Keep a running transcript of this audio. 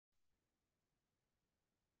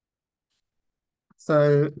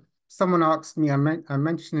So someone asked me, I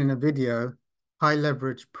mentioned in a video, high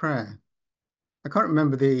leverage prayer. I can't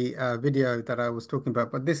remember the video that I was talking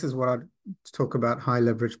about, but this is what I'd talk about high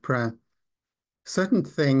leverage prayer. Certain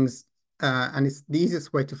things, and it's the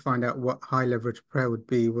easiest way to find out what high leverage prayer would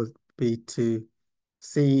be to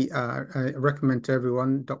see, I recommend to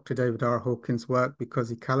everyone, Dr. David R. Hawkins' work because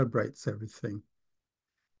he calibrates everything.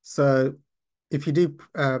 So if you do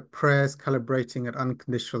prayers calibrating at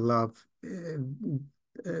unconditional love,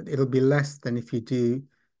 it'll be less than if you do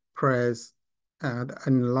prayers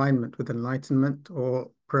in alignment with enlightenment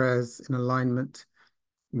or prayers in alignment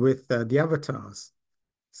with the avatars.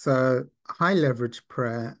 So high leverage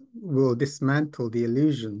prayer will dismantle the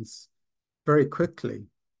illusions very quickly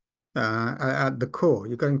at the core.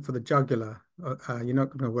 You're going for the jugular. You're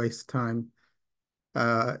not going to waste time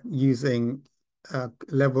using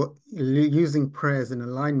using prayers in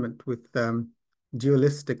alignment with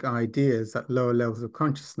dualistic ideas at lower levels of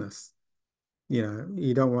consciousness. You know,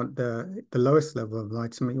 you don't want the lowest level of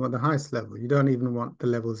enlightenment, you want the highest level. You don't even want the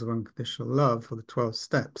levels of unconditional love or the 12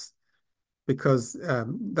 steps, because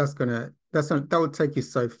that will take you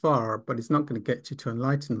so far, but it's not going to get you to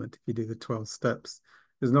enlightenment if you do the 12 steps.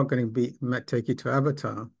 It's not going to take you to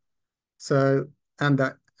avatar. So, and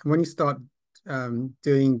that when you start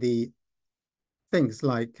doing the things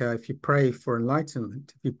like if you pray for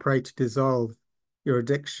enlightenment, if you pray to dissolve your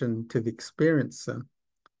addiction to the experiencer,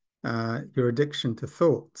 your addiction to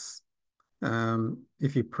thoughts,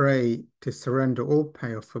 if you pray to surrender all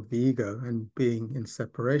payoff of the ego and being in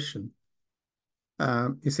separation,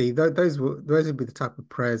 you see, those would be the type of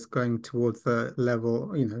prayers going towards the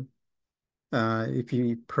level, you know, if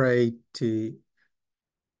you pray to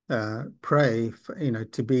you know,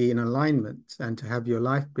 to be in alignment and to have your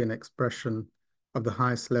life be an expression of the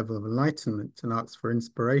highest level of enlightenment and ask for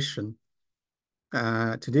inspiration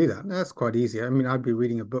to do that. That's quite easy. I mean, I'd be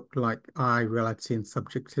reading a book like I, Reality and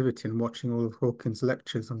Subjectivity and watching all of Hawkins'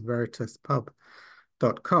 lectures on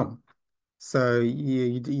veritaspub.com. So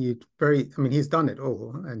you I mean, he's done it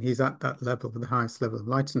all and he's at that level, the highest level of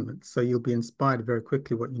enlightenment. So you'll be inspired very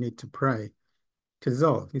quickly what you need to pray to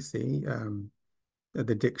dissolve, you see, the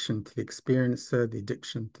addiction to the experiencer, the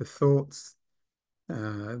addiction to thoughts,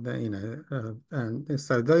 you know, and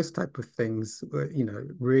so those type of things, you know,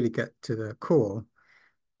 really get to the core,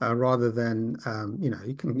 rather than, you know,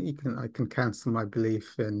 I can cancel my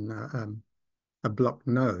belief in a blocked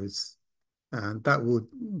nose. And that will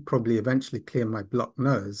probably eventually clear my blocked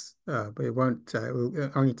nose, but it won't. It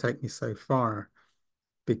will only take me so far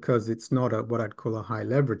because it's not what I'd call a high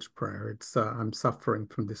leverage prayer. It's I'm suffering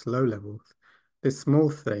from this low level, this small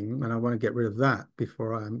thing, and I want to get rid of that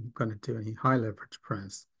before I'm going to do any high leverage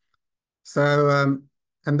prayers. So,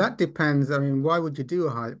 and that depends. I mean, why would you do a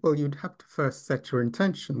high? Well, you'd have to first set your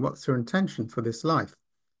intention. What's your intention for this life?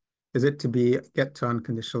 Is it to get to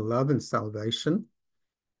unconditional love and salvation?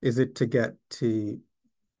 Is it to get to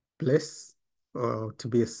bliss, or to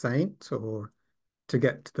be a saint, or to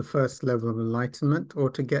get to the first level of enlightenment, or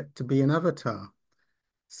to get to be an avatar?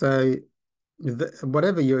 So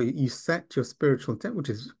whatever you set your spiritual intent, which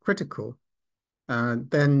is critical,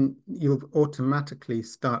 then you'll automatically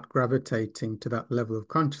start gravitating to that level of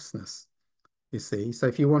consciousness, you see. So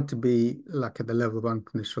if you want to be like at the level of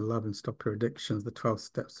unconditional love and stop your addictions, the 12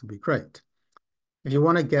 steps would be great. If you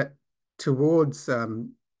want to get towards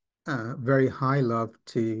very high love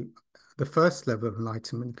to the first level of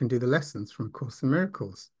enlightenment, you can do the lessons from A Course in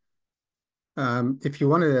Miracles. If you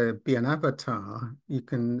want to be an avatar, you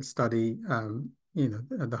can study, you know,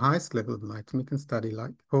 at the highest level of enlightenment, you can study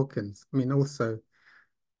like Hawkins. I mean, also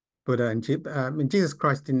Buddha and Jesus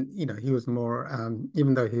Christ didn't, you know, he was more,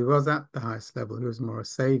 even though he was at the highest level, he was more a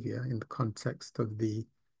savior in the context of the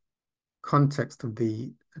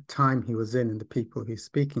time he was in and the people he's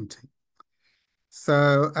speaking to.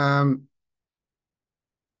 So,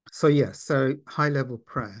 so yes, so high level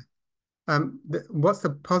prayer. What's the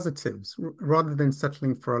positives? Rather than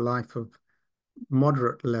settling for a life of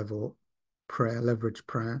moderate level prayer, leverage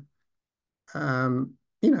prayer, you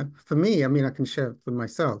know, for me, I mean, I can share for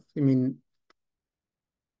myself. I mean,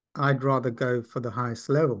 I'd rather go for the highest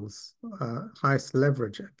levels, highest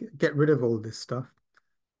leverage, get rid of all this stuff.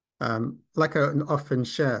 Like I often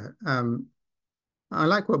share, I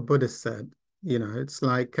like what Buddha said, you know, it's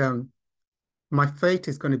like, my fate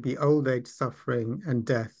is going to be old age, suffering, and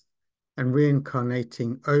death, and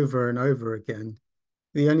reincarnating over and over again.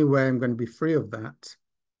 The only way I'm going to be free of that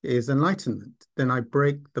is enlightenment. Then I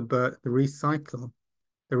break the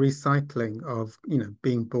recycling of, you know,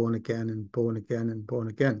 being born again and born again and born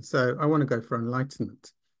again. So I want to go for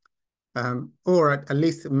enlightenment. Or at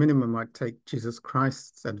least at minimum, I'd take Jesus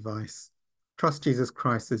Christ's advice. trust Jesus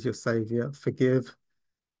Christ as your savior, forgive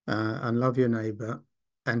and love your neighbor,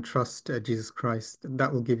 and trust Jesus Christ.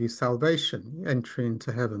 That will give you salvation, entry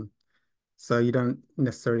into heaven. So you don't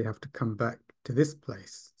necessarily have to come back to this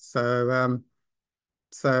place. So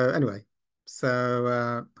anyway,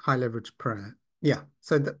 high leverage prayer. Yeah.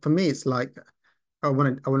 So for me, it's like I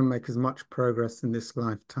want to make as much progress in this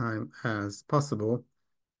lifetime as possible.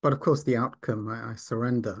 But of course, the outcome I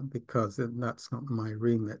surrender because that's not my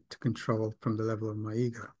remit to control from the level of my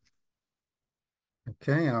ego.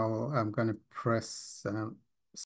 Okay, I'm going to press